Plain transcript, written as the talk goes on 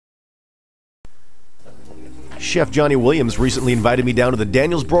Chef Johnny Williams recently invited me down to the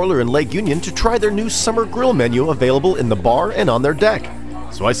Daniels Broiler in Lake Union to try their new summer grill menu available in the bar and on their deck.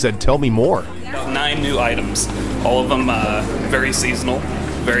 So I said, tell me more. 9 new items, all of them very seasonal,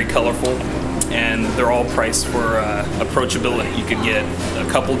 very colorful, and they're all priced for approachability. You could get a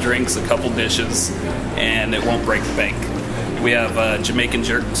couple drinks, a couple dishes, and it won't break the bank. We have Jamaican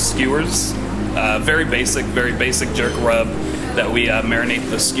jerk skewers, very basic jerk rub that we marinate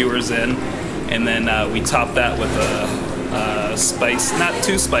the skewers in, and then we top that with a spice, not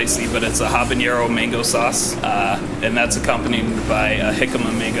too spicy, but it's a habanero mango sauce, and that's accompanied by a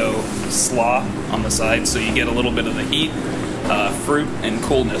jicama mango slaw on the side, so you get a little bit of the heat, fruit, and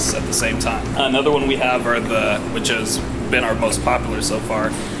coolness at the same time. Another one we have which has been our most popular so far,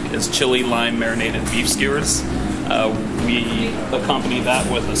 is chili lime marinated beef skewers. We accompany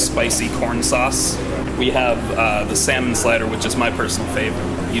that with a spicy corn sauce. We have the salmon slider, which is my personal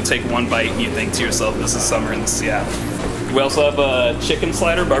favorite. You take one bite and you think to yourself, this is summer in Seattle. We also have a chicken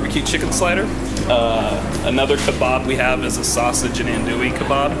slider, barbecue chicken slider. Another kebab we have is a sausage and andouille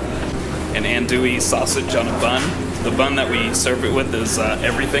kebab, an andouille sausage on a bun. The bun that we serve it with is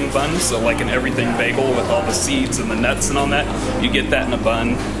everything bun, so like an everything bagel with all the seeds and the nuts and all that. You get that in a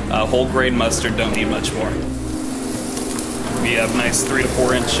bun. Whole grain mustard, don't need much more. We have nice 3 to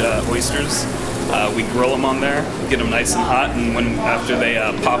 4 inch oysters. We grill them on there, get them nice and hot, and after they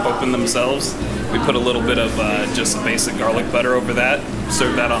pop open themselves, we put a little bit of just basic garlic butter over that,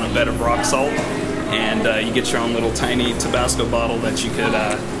 serve that on a bed of rock salt, and you get your own little tiny Tabasco bottle that you could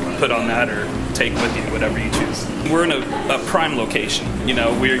put on that or take with you, whatever you choose. We're in a prime location. You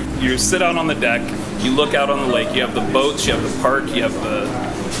know, you sit out on the deck, you look out on the lake, you have the boats, you have the park, you have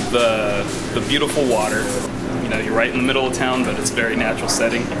the beautiful water. You know, you're right in the middle of town, but it's a very natural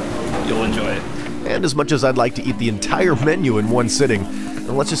setting. You'll enjoy it. And as much as I'd like to eat the entire menu in one sitting,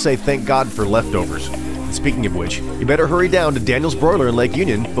 then let's just say thank God for leftovers. And speaking of which, you better hurry down to Daniels Broiler in Lake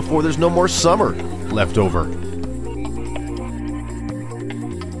Union before there's no more summer left over.